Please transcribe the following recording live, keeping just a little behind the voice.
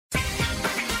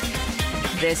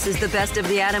This is the Best of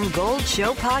the Adam Gold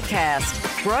Show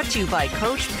podcast, brought to you by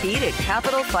Coach Pete at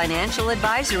Capital Financial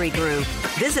Advisory Group.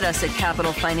 Visit us at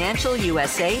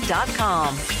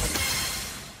capitalfinancialusa.com.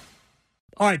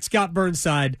 All right, Scott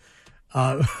Burnside.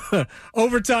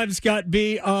 Overtime Scott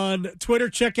B on Twitter.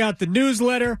 Check out the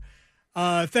newsletter.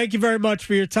 Thank you very much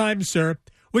for your time, sir.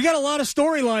 We got a lot of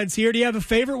storylines here. Do you have a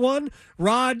favorite one?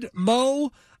 Rod,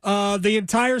 Mo, the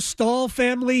entire Stahl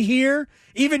family here.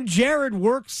 Even Jared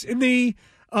works in the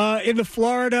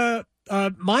Florida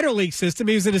minor league system.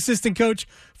 He was an assistant coach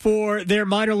for their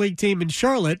minor league team in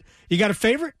Charlotte. You got a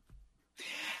favorite?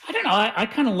 I don't know. I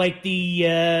kind of like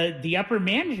the upper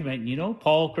management.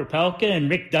 Paul Krapelka and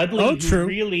Rick Dudley, who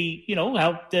really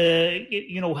helped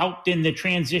helped in the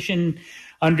transition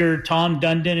under Tom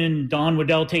Dundon and Don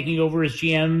Waddell taking over as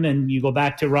GM. And you go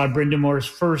back to Rod Brindamore's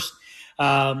first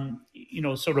couple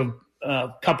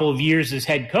of years as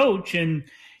head coach, and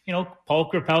Paul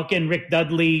Krapelka and Rick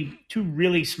Dudley, two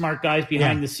really smart guys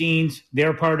behind the scenes.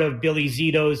 They're part of Billy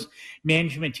Zito's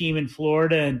management team in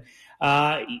Florida. And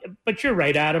but you're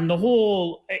right, Adam. The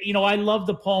whole, I love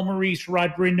the Paul Maurice,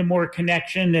 Rod Brindamore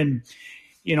connection. And,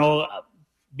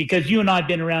 because you and I have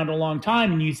been around a long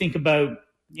time, and you think about,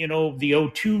 the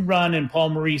 2002 run and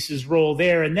Paul Maurice's role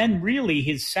there. And then really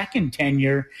his second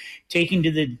tenure, taking to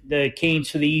the Canes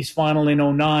to the East Final in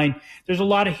 2009. There's a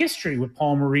lot of history with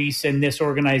Paul Maurice and this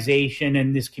organization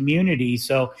and this community.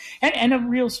 So, and a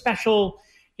real special,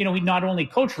 he not only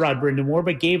coached Rod Brindamore,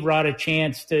 but gave Rod a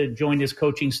chance to join his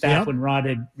coaching staff when Rod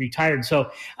had retired.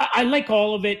 So I like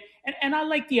all of it. And I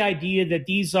like the idea that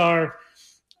these are,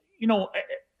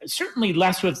 certainly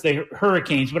less with the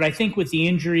Hurricanes, but I think with the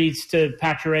injuries to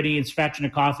Pacioretty and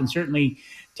Svechnikov, and certainly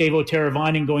Teuvo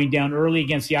Teravainen going down early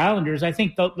against the Islanders, I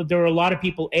think that there were a lot of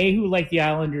people, who like the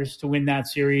Islanders to win that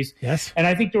series. Yes. And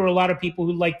I think there were a lot of people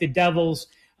who like the Devils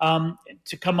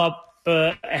to come up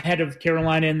ahead of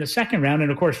Carolina in the second round.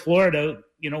 And, of course, Florida,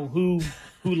 who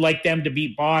liked them to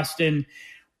beat Boston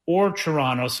or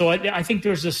Toronto. So I think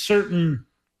there's a certain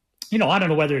 – I don't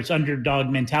know whether it's underdog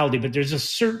mentality, but there's a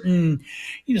certain,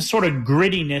 sort of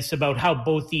grittiness about how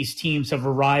both these teams have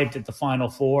arrived at the Final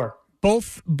Four.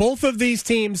 Both of these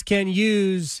teams can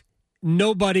use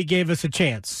nobody gave us a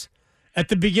chance at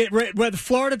the beginning.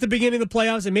 Florida at the beginning of the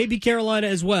playoffs, and maybe Carolina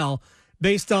as well,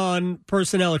 based on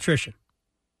personnel attrition.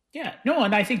 Yeah, no,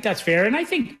 and I think that's fair. And I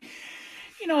think,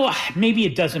 maybe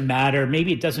it doesn't matter.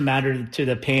 Maybe it doesn't matter to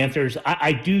the Panthers.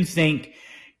 I do think.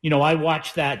 I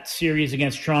watched that series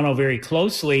against Toronto very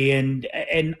closely, and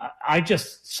I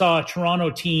just saw a Toronto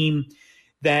team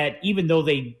that, even though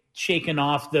they'd shaken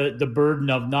off the burden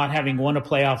of not having won a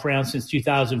playoff round since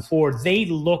 2004, they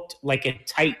looked like a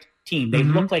tight team. They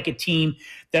looked like a team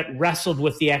that wrestled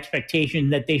with the expectation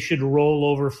that they should roll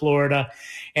over Florida.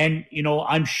 And,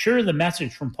 I'm sure the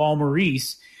message from Paul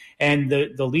Maurice and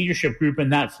the leadership group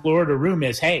in that Florida room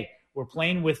is, hey, we're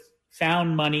playing with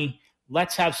found money.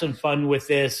 Let's have some fun with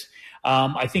this.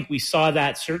 I think we saw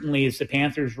that certainly as the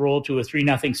Panthers rolled to a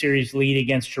 3-0 series lead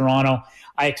against Toronto.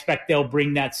 I expect they'll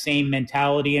bring that same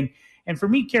mentality. And for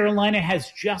me, Carolina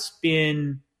has just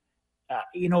been,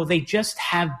 they just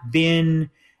have been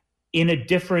in a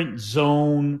different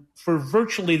zone for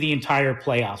virtually the entire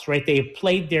playoffs, right? They have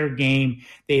played their game.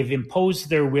 They have imposed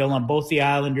their will on both the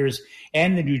Islanders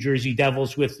and the New Jersey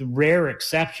Devils, with rare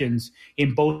exceptions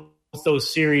in both those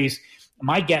series.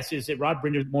 My guess is that Rod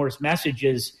Brindamore's message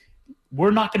is,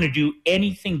 we're not going to do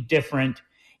anything different.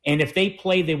 And if they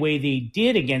play the way they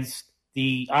did against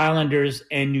the Islanders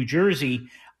and New Jersey,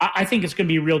 I think it's going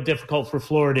to be real difficult for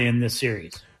Florida in this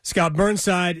series. Scott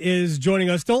Burnside is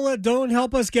joining us. Don't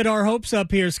help us get our hopes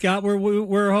up here, Scott.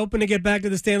 We're hoping to get back to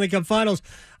the Stanley Cup Finals.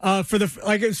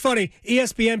 It's funny.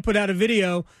 ESPN put out a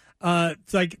video.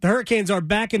 It's like the Hurricanes are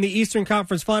back in the Eastern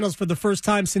Conference Finals for the first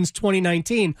time since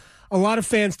 2019. A lot of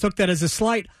fans took that as a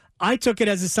slight. I took it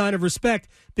as a sign of respect,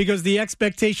 because the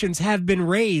expectations have been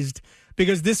raised,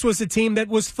 because this was a team that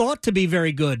was thought to be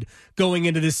very good going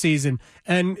into this season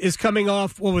and is coming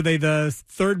off, what were they, the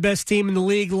third best team in the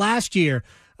league last year,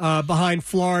 behind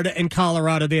Florida and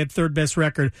Colorado. They had third best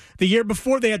record. The year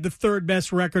before, they had the third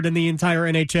best record in the entire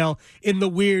NHL, in the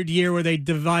weird year where they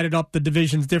divided up the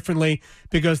divisions differently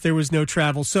because there was no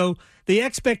travel. So the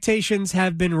expectations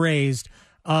have been raised.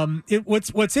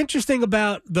 What's interesting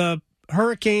about the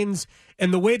Hurricanes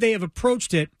and the way they have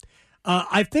approached it,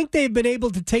 I think they've been able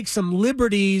to take some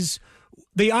liberties.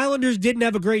 The Islanders didn't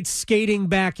have a great skating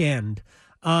back end,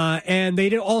 and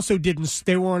they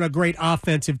weren't a great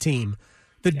offensive team.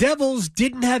 The Devils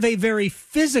didn't have a very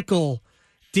physical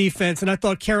defense, and I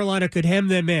thought Carolina could hem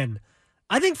them in.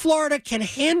 I think Florida can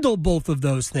handle both of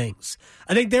those things.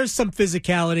 I think there's some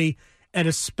physicality, and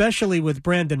especially with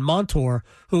Brandon Montour,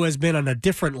 who has been on a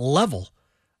different level,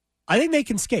 I think they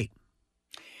can skate.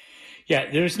 Yeah,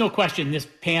 there's no question this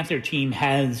Panther team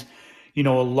has, a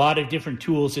lot of different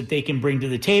tools that they can bring to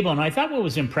the table. And I thought what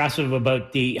was impressive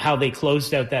about how they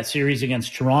closed out that series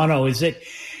against Toronto is that,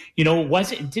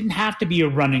 it didn't have to be a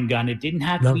run and gun. It didn't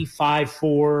have to be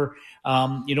 5-4.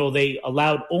 They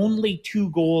allowed only 2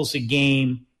 goals a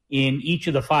game in each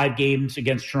of the 5 games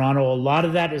against Toronto. A lot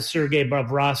of that is Sergei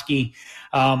Bobrovsky.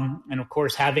 And of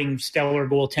course, having stellar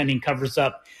goaltending covers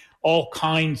up all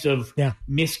kinds of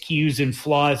miscues and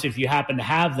flaws if you happen to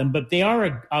have them. But they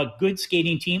are a good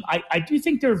skating team. I do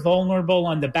think they're vulnerable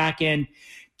on the back end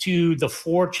to the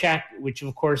forecheck, which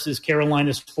of course is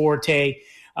Carolina's forte.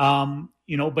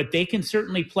 But they can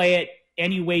certainly play it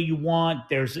any way you want.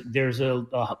 There's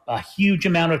a huge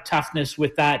amount of toughness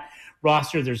with that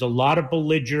roster. There's a lot of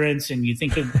belligerence, and you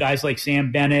think of guys like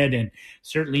Sam Bennett and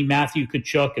certainly Matthew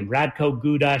Tkachuk and Radko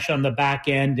Gudas on the back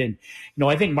end. And,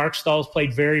 I think Mark Stahl's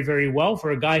played very, very well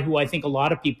for a guy who I think a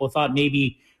lot of people thought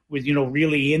maybe was,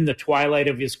 really in the twilight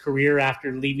of his career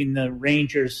after leaving the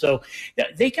Rangers. So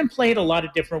they can play it a lot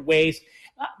of different ways.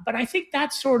 But I think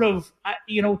that's sort of,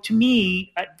 to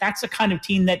me, that's the kind of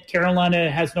team that Carolina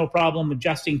has no problem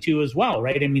adjusting to as well,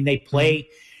 right? I mean, they play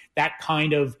that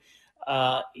kind of,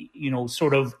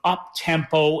 sort of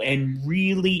up-tempo and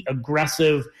really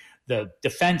aggressive, the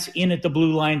defense in at the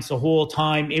blue lines the whole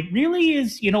time. It really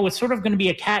is, it's sort of going to be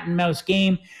a cat and mouse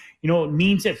game. It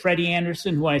means that Freddie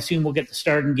Anderson, who I assume will get the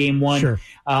start in game 1,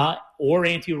 or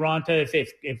Antti Raanta,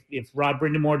 if Rod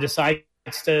Brind'Amour decides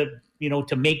to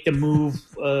make the move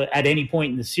at any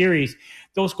point in the series,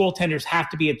 those goaltenders have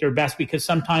to be at their best, because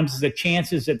sometimes the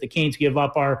chances that the Canes give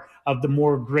up are of the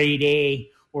more grade A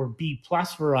or B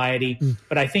plus variety.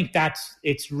 But I think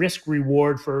it's risk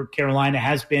reward for Carolina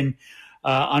has been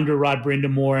under Rod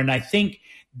Brind'Amour. And I think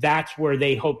that's where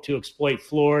they hope to exploit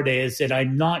Florida, is that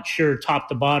I'm not sure top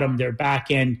to bottom their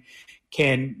back end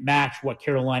can match what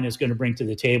Carolina is going to bring to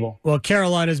the table. Well,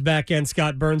 Carolina's back end,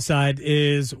 Scott Burnside,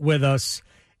 is with us.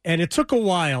 And it took a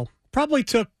while, probably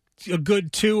took a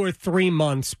good 2 or 3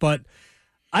 months, but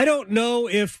I don't know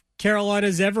if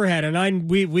Carolina's ever had, and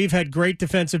we've had great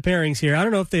defensive pairings here. I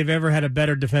don't know if they've ever had a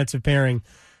better defensive pairing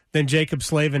than Jacob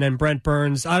Slavin and Brent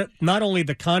Burns. Not only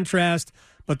the contrast,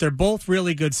 but they're both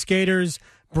really good skaters.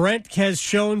 Brent has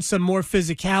shown some more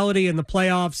physicality in the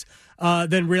playoffs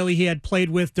than really he had played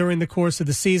with during the course of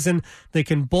the season. They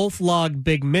can both log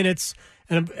big minutes.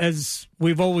 And as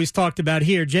we've always talked about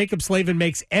here, Jacob Slavin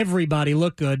makes everybody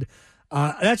look good.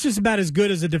 That's just about as good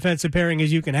as a defensive pairing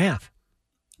as you can have.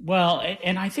 Well,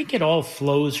 and I think it all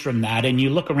flows from that. And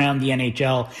you look around the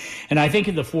NHL, and I think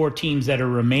of the 4 teams that are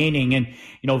remaining, and,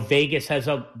 Vegas has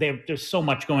there's so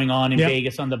much going on in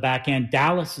Vegas on the back end.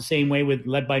 Dallas the same way,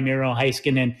 led by Miro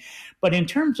Heiskanen. But in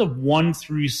terms of 1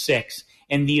 through 6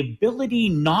 and the ability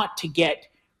not to get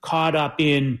caught up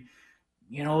in,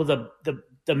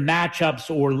 the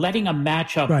matchups or letting a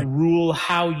matchup rule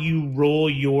how you roll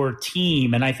your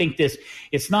team. And I think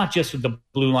it's not just with the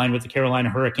blue line with the Carolina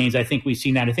Hurricanes. I think we've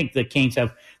seen that. I think the Canes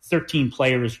have 13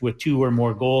 players with 2 or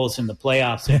more goals in the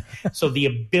playoffs. So the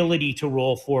ability to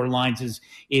roll 4 lines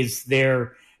is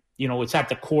their, it's at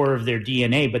the core of their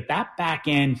DNA. But that back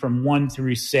end from 1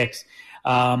 through 6,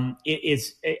 there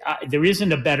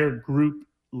isn't a better group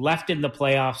left in the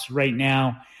playoffs right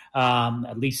now.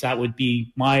 At least that would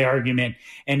be my argument.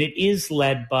 And it is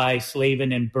led by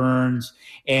Slavin and Burns,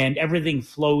 and everything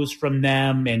flows from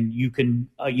them. And you can,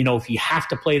 if you have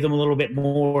to play them a little bit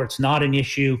more, it's not an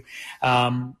issue.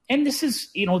 And this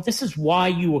is why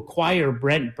you acquire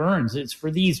Brent Burns. It's for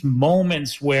these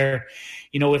moments where,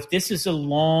 if this is a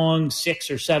long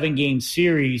 6 or 7 game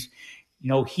series,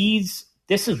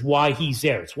 this is why he's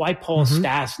there. It's why Paul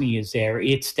Stastny is there.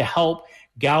 It's to help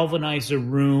galvanize a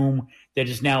room that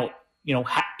is now,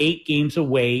 8 games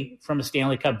away from a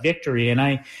Stanley Cup victory.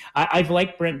 And I've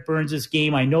liked Brent Burns'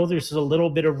 game. I know there's a little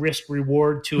bit of risk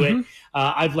reward to it.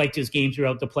 I've liked his game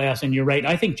throughout the playoffs. And you're right.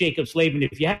 I think Jacob Slavin,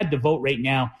 if you had to vote right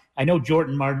now, I know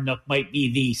Jordan Martinook might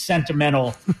be the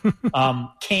sentimental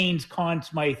Canes Conn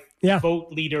Smythe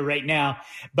vote leader right now.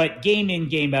 But game in,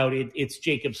 game out, it's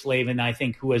Jacob Slavin, I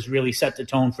think, who has really set the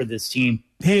tone for this team.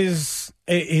 He's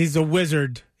a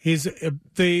wizard. He's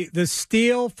the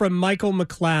steal from Michael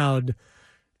McLeod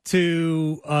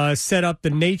to set up the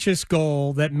Natchez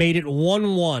goal that made it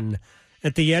 1-1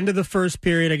 at the end of the first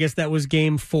period. I guess that was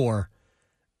game 4.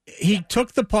 He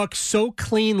took the puck so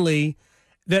cleanly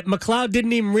that McLeod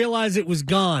didn't even realize it was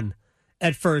gone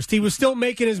at first. He was still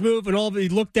making his move, and he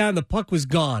looked down, the puck was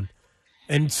gone.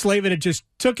 And Slavin had just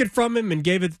took it from him and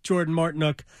gave it to Jordan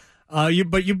Martinook.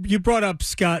 You brought up,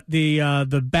 Scott,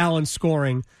 the balanced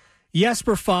scoring.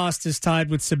 Jesper Fast is tied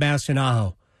with Sebastian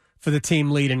Aho for the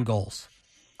team lead in goals.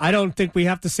 I don't think we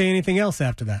have to say anything else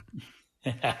after that.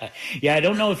 Yeah, I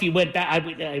don't know if he went back.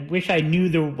 I wish I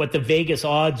knew what the Vegas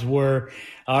odds were.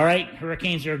 All right,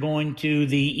 Hurricanes are going to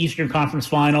the Eastern Conference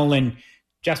Final, and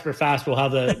Jesper Fast will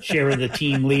have the share of the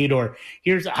team lead. Or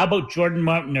how about Jordan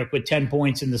Martinook with 10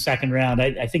 points in the second round?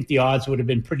 I think the odds would have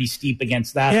been pretty steep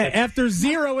against that. Yeah, after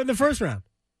 0 in the first round.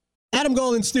 Adam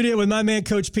Gold in studio with my man,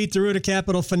 Coach Pete DeRuta,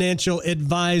 Capital Financial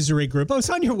Advisory Group. I was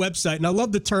on your website, and I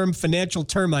love the term financial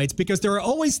termites because there are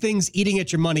always things eating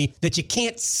at your money that you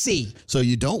can't see. So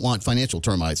you don't want financial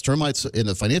termites. Termites in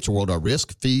the financial world are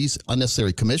risk, fees,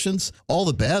 unnecessary commissions. All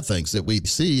the bad things that we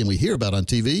see and we hear about on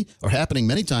TV are happening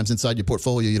many times inside your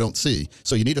portfolio you don't see.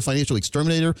 So you need a financial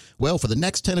exterminator. Well, for the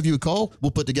next 10 of you who call,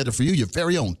 we'll put together for you your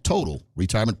very own total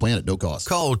retirement plan at no cost.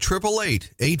 Call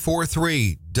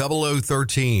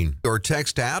 888-843-0013 or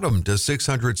text Adam to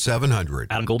 600-700.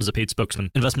 Adam Gold is a paid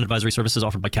spokesman. Investment advisory services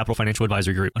offered by Capital Financial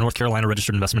Advisory Group, a North Carolina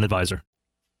registered investment advisor.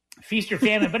 Feast or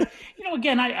famine. But,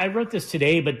 again, I wrote this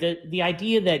today, but the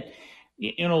idea that,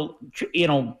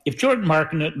 if Jordan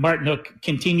Martinook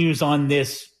continues on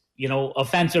this,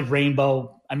 offensive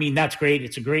rainbow, I mean, that's great.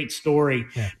 It's a great story.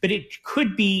 Yeah. But it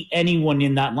could be anyone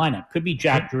in that lineup. It could be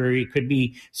Jack Drury. It could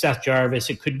be Seth Jarvis.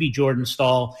 It could be Jordan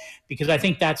Staal, because I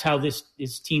think that's how this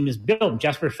team is built.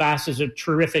 Jesper Fast is a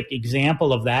terrific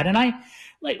example of that. And I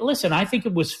think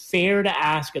it was fair to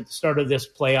ask at the start of this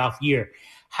playoff year,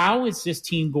 how is this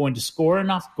team going to score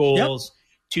enough goals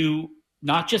to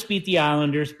not just beat the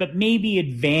Islanders, but maybe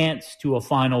advance to a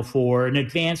Final Four and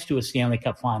advance to a Stanley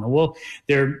Cup final? Well,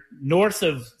 they're north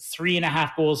of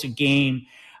 3.5 goals a game.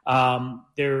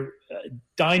 They're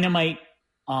dynamite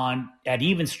at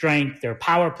even strength. Their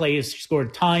power play has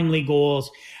scored timely goals.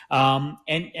 And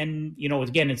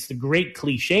again, it's the great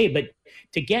cliche, but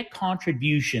to get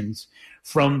contributions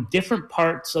from different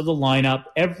parts of the lineup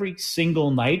every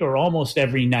single night or almost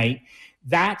every night,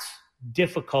 that's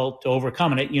difficult to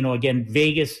overcome. And again,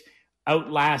 Vegas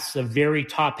outlasts a very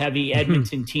top-heavy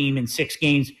Edmonton team in 6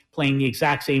 games playing the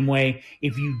exact same way.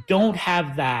 If you don't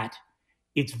have that,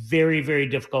 it's very, very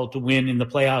difficult to win in the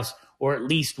playoffs, or at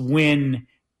least win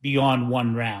beyond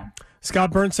one round.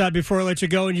 Scott Burnside, before I let you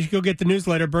go, and you should go get the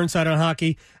newsletter, Burnside on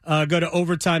Hockey. Go to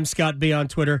Overtime Scott B on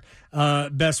Twitter.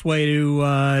 Best way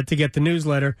to get the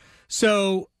newsletter.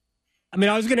 So, I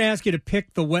was going to ask you to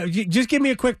pick the West. Just give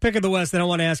me a quick pick of the West, then I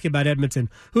want to ask you about Edmonton.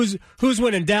 Who's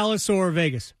winning, Dallas or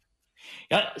Vegas?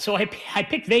 So I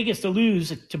picked Vegas to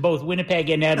lose to both Winnipeg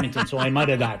and Edmonton, so I'm out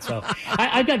of that. So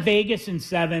I've got Vegas in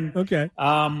 7. Okay.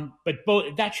 But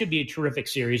that should be a terrific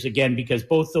series, again, because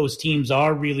both those teams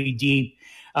are really deep.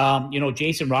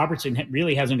 Jason Robertson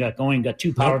really hasn't got going, got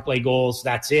 2 power play goals.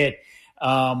 That's it.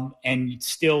 And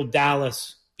still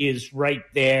Dallas is right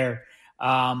there.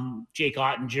 Jake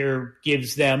Ottinger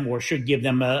gives them, or should give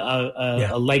them,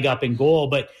 a leg up in goal.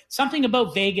 But something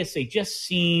about Vegas, they just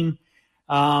seem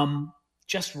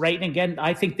just right. And again,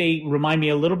 I think they remind me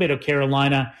a little bit of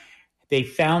Carolina. They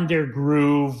found their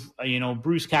groove.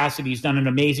 Bruce Cassidy's done an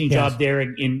amazing job there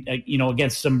in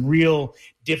against some real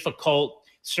difficult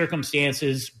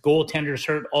circumstances. Goaltenders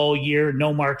hurt all year.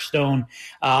 No Mark Stone.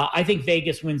 I think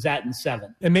Vegas wins that in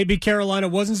 7. And maybe Carolina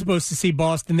wasn't supposed to see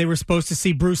Boston. They were supposed to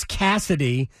see Bruce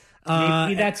Cassidy.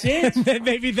 Maybe that's it.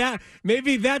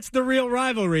 maybe that's the real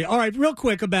rivalry. All right, real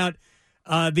quick about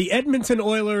the Edmonton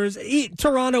Oilers,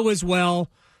 Toronto as well.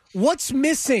 What's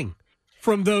missing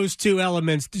from those two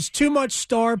elements? There's too much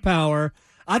star power.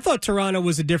 I thought Toronto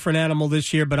was a different animal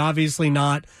this year, but obviously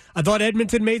not. I thought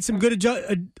Edmonton made some good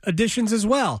additions as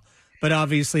well, but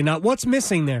obviously not. What's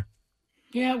missing there?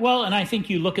 Yeah, well, and I think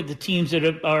you look at the teams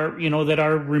that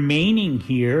are remaining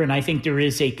here, and I think there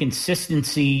is a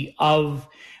consistency of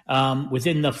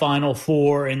within the Final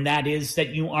Four, and that is that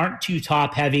you aren't too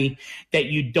top heavy, that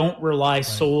you don't rely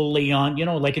solely on,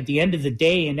 like at the end of the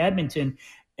day in Edmonton,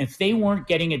 if they weren't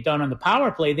getting it done on the power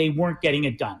play, they weren't getting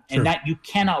it done. Sure. And that you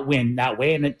cannot win that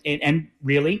way. And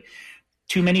really,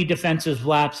 too many defensive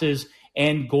lapses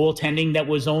and goaltending that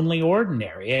was only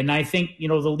ordinary. And I think, the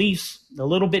Leafs, a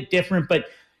little bit different, but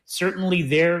certainly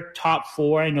their top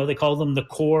 4, I know they call them the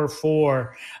core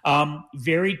 4,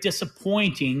 very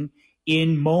disappointing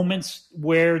in moments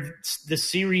where the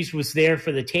series was there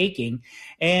for the taking.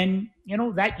 And,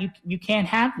 that you can't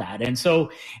have that. And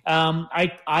so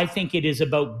I think it is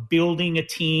about building a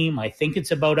team. I think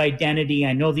it's about identity.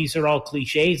 I know these are all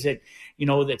cliches that,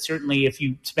 that certainly if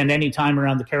you spend any time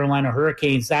around the Carolina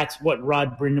Hurricanes, that's what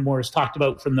Rod Brindamore has talked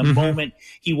about from the moment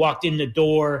he walked in the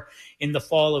door in the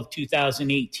fall of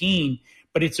 2018.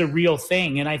 but it's a real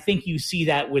thing. And I think you see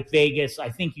that with Vegas. I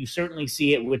think you certainly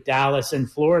see it with Dallas and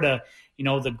Florida. You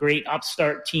know, the great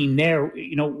upstart team there,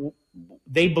 you know,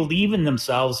 they believe in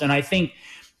themselves. And I think,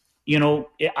 you know,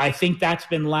 I think that's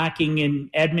been lacking in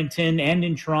Edmonton and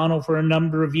in Toronto for a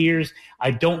number of years.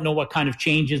 I don't know what kind of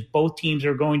changes both teams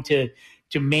are going to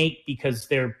make, because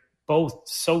they're both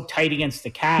so tight against the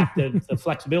cap. The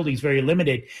flexibility is very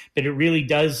limited, but it really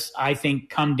does, I think,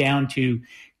 come down to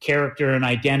character and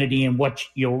identity and what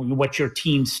your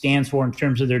team stands for in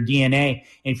terms of their DNA.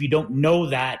 And if you don't know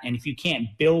that, and if you can't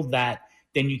build that,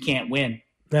 then you can't win.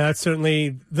 That's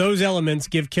certainly, those elements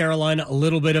give Carolina a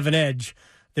little bit of an edge.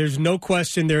 There's no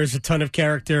question there is a ton of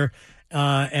character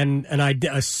and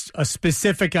a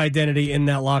specific identity in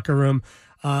that locker room.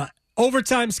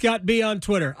 Overtime Scott B on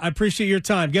Twitter. I appreciate your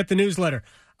time. Get the newsletter.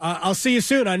 I'll see you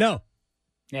soon, I know.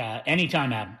 Yeah,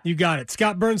 anytime, Adam. You got it.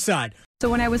 Scott Burnside. So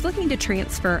when I was looking to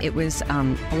transfer, it was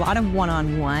a lot of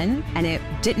one-on-one, and it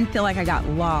didn't feel like I got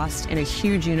lost in a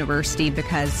huge university,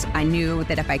 because I knew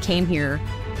that if I came here,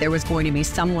 there was going to be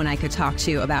someone I could talk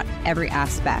to about every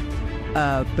aspect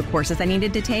of the courses I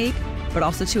needed to take, but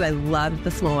also, too, I loved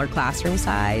the smaller classroom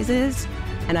sizes,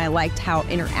 and I liked how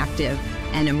interactive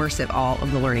and immersive all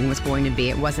of the learning was going to be.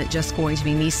 It wasn't just going to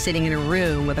be me sitting in a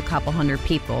room with a couple hundred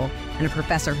people and a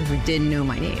professor who didn't know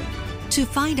my name. To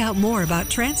find out more about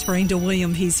transferring to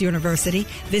William Peace University,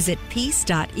 visit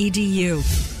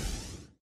peace.edu.